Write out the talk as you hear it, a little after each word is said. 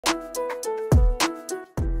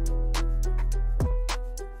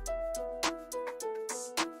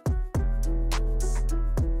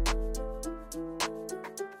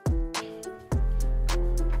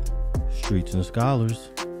Streets and Scholars,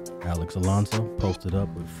 Alex Alonso posted up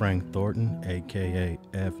with Frank Thornton, aka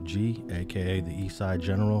FG, aka the Eastside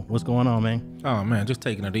General. What's going on, man? Oh man, just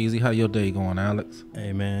taking it easy. How your day going, Alex?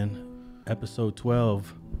 Hey man, episode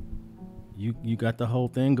 12. You got the whole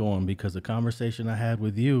thing going because the conversation I had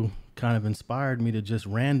with you kind of inspired me to just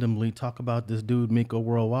randomly talk about this dude Miko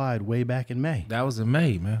Worldwide way back in May. That was in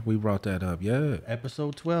May, man. We brought that up, yeah.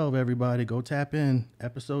 Episode 12, everybody, go tap in.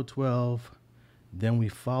 Episode 12. Then we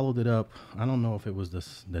followed it up. I don't know if it was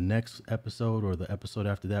the next episode or the episode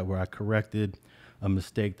after that where I corrected a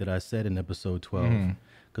mistake that I said in episode 12.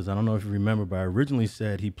 Because I don't know if you remember, but I originally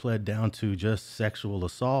said he pled down to just sexual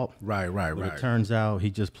assault. Right. But it turns out he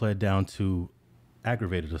just pled down to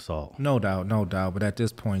aggravated assault. No doubt. But at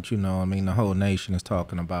this point, you know, I mean, the whole nation is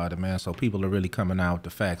talking about it, man. So people are really coming out with the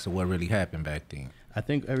facts of what really happened back then. I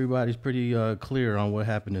think everybody's pretty clear on what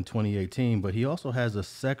happened in 2018, but he also has a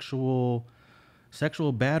sexual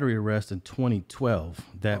battery arrest in 2012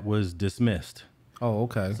 that was dismissed. Oh,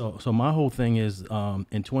 okay. So my whole thing is,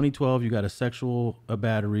 in 2012 you got a sexual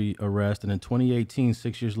battery arrest, and in 2018,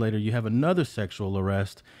 6 years later, you have another sexual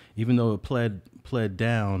arrest, even though it pled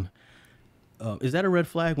down. Is that a red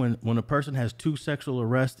flag when a person has two sexual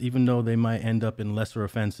arrests, even though they might end up in lesser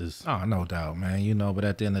offenses? Oh, no doubt, man. You know, but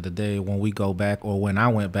at the end of the day, when we go back, or when I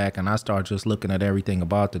went back and I started just looking at everything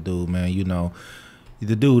about the dude, man, you know,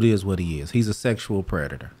 the dude is what he is. He's a sexual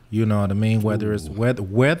predator. You know what I mean? Whether it's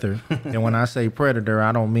whether, and when I say predator,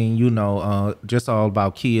 I don't mean, you know, just all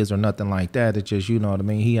about kids or nothing like that. It's just, you know what I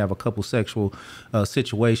mean? He have a couple sexual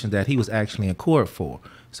situations that he was actually in court for.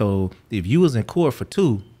 So if you was in court for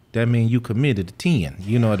 2, that means you committed to 10,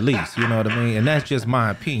 you know, at least, you know what I mean? And that's just my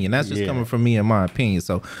opinion. That's just coming from me and my opinion.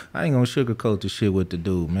 So I ain't gonna sugarcoat the shit with the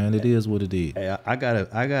dude, man. It is what it is. Hey, I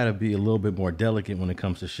gotta be a little bit more delicate when it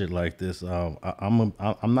comes to shit like this. I'm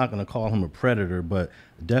not gonna call him a predator, but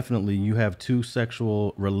definitely you have 2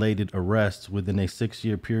 sexual related arrests within a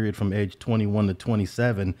 6-year period from age 21 to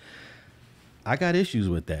 27. I got issues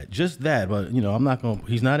with that, just that. But, you know,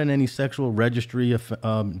 he's not in any sexual registry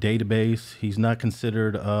database. He's not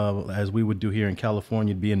considered, as we would do here in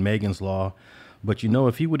California, to be in Megan's Law. But, you know,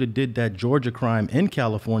 if he would have did that Georgia crime in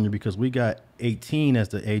California, because we got 18 as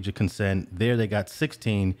the age of consent, there they got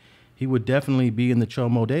 16, he would definitely be in the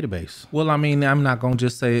Chomo database. Well, I mean, I'm not going to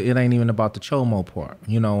just say it ain't even about the Chomo part.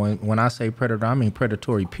 You know, and when I say predator, I mean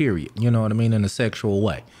predatory, period. You know what I mean? In a sexual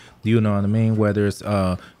way. You know what I mean? Whether it's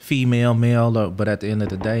female, male, but at the end of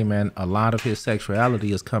the day, man, a lot of his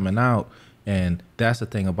sexuality is coming out. And that's the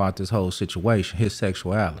thing about this whole situation, his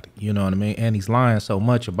sexuality. You know what I mean? And he's lying so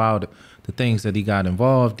much about it, the things that he got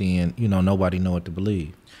involved in, you know, nobody know what to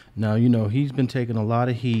believe. Now, you know, he's been taking a lot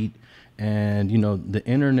of heat. And, you know, the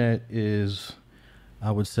internet is,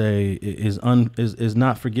 I would say, is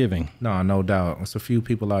not forgiving. No doubt. There's a few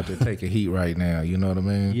people out there taking heat right now. You know what I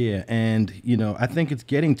mean? Yeah. And, you know, I think it's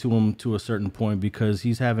getting to him to a certain point because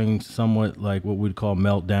he's having somewhat like what we'd call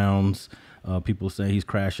meltdowns. People say he's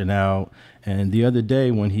crashing out. And the other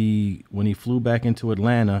day when he flew back into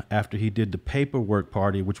Atlanta after he did the paperwork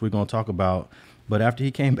party, which we're going to talk about, but after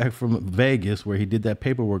he came back from Vegas where he did that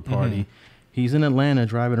paperwork party, he's in Atlanta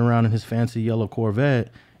driving around in his fancy yellow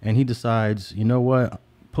Corvette, and he decides, you know what,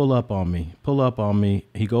 pull up on me.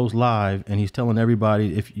 He goes live, and he's telling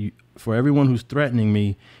everybody, for everyone who's threatening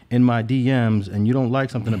me in my DMs and you don't like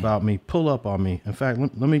something about me, pull up on me. In fact,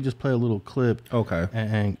 let me just play a little clip, okay,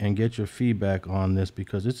 and get your feedback on this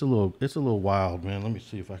because it's a little wild, man. Let me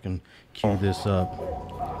see if I can cue this up.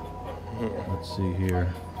 Let's see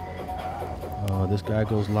here. This guy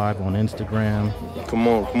goes live on Instagram. Come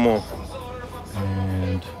on.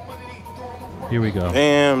 And here we go.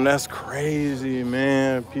 Damn, that's crazy,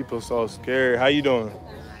 man. People so scared. How you doing?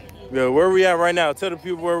 Yeah, where we at right now? Tell the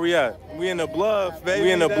people where we at. We in the Bluff, baby.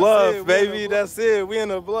 We in the Bluff, baby. That's it. We in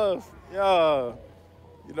the Bluff. Yeah.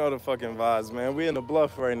 You know the fucking vibes, man. We in the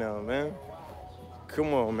Bluff right now, man.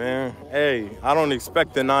 Come on, man. Hey, I don't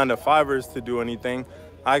expect the 9-to-5ers to do anything.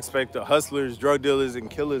 I expect the hustlers, drug dealers, and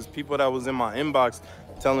killers, people that was in my inbox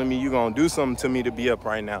telling me you gonna do something to me to be up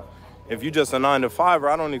right now. If you just a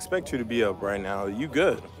 9-to-5er, I don't expect you to be up right now. You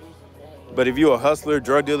good. But if you a hustler,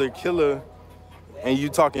 drug dealer, killer, and you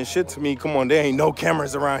talking shit to me, come on, there ain't no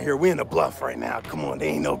cameras around here. We in the Bluff right now. Come on, there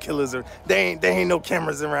ain't no killers. There ain't no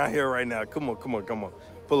cameras around here right now. Come on.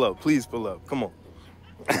 Pull up, please pull up. Come on.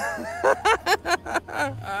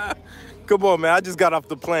 Come on, man. I just got off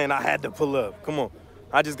the plane. I had to pull up. Come on.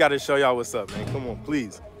 I just got to show y'all what's up, man. Come on,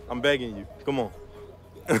 please. I'm begging you. Come on.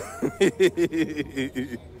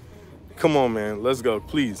 Come on, man. Let's go,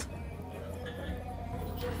 please.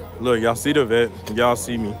 Look, y'all see the vet. Y'all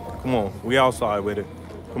see me. Come on. We outside with it.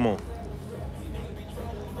 Come on.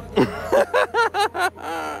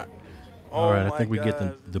 All right, I think we get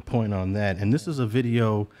the point on that. And this is a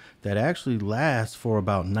video that actually lasts for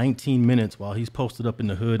about 19 minutes while he's posted up in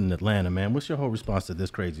the hood in Atlanta, man. What's your whole response to this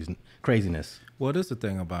craziness? Well, this is the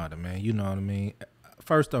thing about it, man. You know what I mean?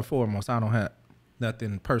 First and foremost, I don't have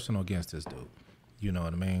nothing personal against this dude. You know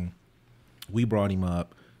what I mean? We brought him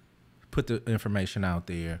up, put the information out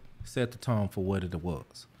there, set the tone for what it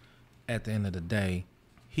was. At the end of the day,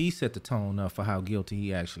 he set the tone up for how guilty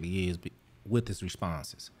he actually is with his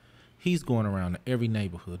responses. He's going around to every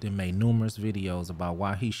neighborhood and made numerous videos about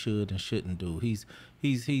why he should and shouldn't do.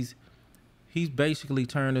 He's basically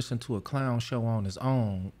turned this into a clown show on his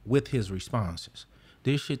own with his responses.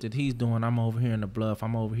 This shit that he's doing, I'm over here in the Bluff,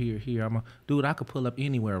 I'm over here. Dude, I could pull up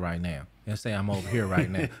anywhere right now and say I'm over here right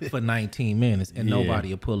now for 19 minutes and nobody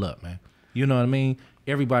will pull up, man. You know what I mean?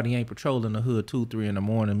 Everybody ain't patrolling the hood 2, 3 in the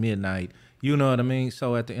morning, midnight. You know what I mean?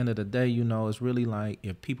 So at the end of the day, you know, it's really like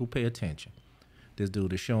if people pay attention, this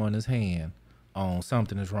dude is showing his hand on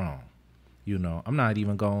something is wrong. You know, I'm not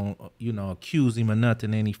even going to, you know, accuse him of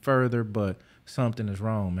nothing any further, but something is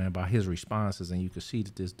wrong, man, by his responses. And you can see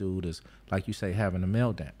that this dude is, like you say, having a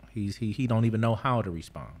meltdown. He don't even know how to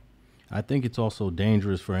respond. I think it's also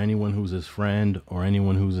dangerous for anyone who's his friend or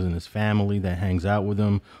anyone who's in his family that hangs out with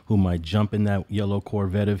him, who might jump in that yellow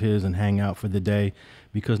Corvette of his and hang out for the day,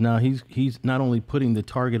 because now he's not only putting the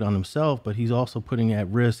target on himself, but he's also putting at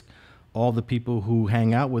risk all the people who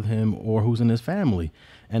hang out with him or who's in his family.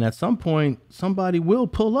 And at some point, somebody will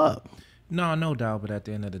pull up. No doubt. But at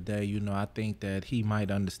the end of the day, you know, I think that he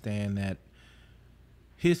might understand that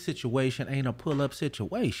his situation ain't a pull-up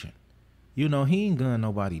situation. You know, he ain't gun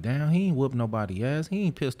nobody down. He ain't whoop nobody ass. He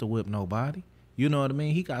ain't pistol whip nobody. You know what I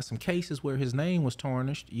mean? He got some cases where his name was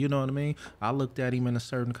tarnished. You know what I mean? I looked at him in a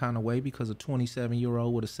certain kind of way because a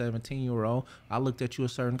 27-year-old with a 17-year-old. I looked at you a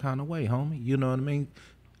certain kind of way, homie. You know what I mean?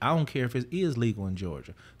 I don't care if it is legal in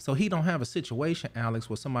Georgia. So he don't have a situation, Alex,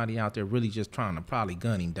 where somebody out there really just trying to probably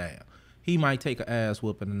gun him down. He might take an ass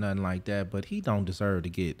whooping or nothing like that, but he don't deserve to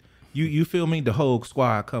get, you feel me, the whole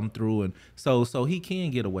squad come through. And so he can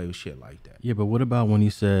get away with shit like that. Yeah, but what about when he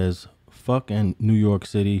says, fuck in New York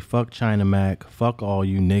City, fuck China Mac, fuck all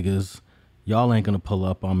you niggas, y'all ain't gonna pull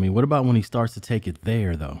up on me? What about when he starts to take it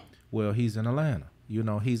there, though? Well, he's in Atlanta. You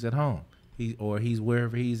know, he's at home. He's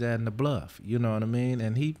wherever he's at in the Bluff, you know what I mean?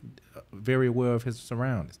 And he very aware of his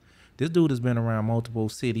surroundings. This dude has been around multiple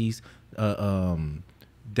cities,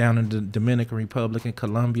 down in the Dominican Republic and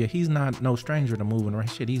Colombia. He's not no stranger to moving around.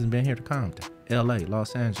 Shit, he's been here to Compton, LA,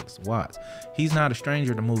 Los Angeles, Watts. He's not a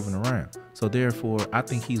stranger to moving around. So therefore, I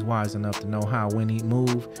think he's wise enough to know how, when he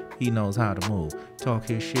move, he knows how to move. Talk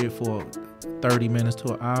his shit for 30 minutes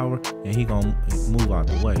to an hour, and he gonna move out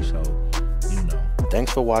the way, so, you know.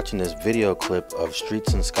 Thanks for watching this video clip of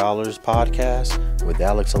Streets and Scholars podcast with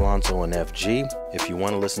Alex, Alonso, and FG. If you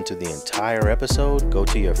want to listen to the entire episode, go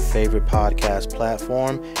to your favorite podcast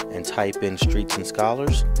platform and type in Streets and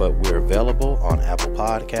Scholars. But we're available on Apple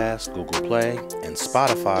Podcasts, Google Play, and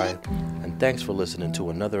Spotify. And thanks for listening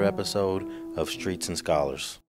to another episode of Streets and Scholars.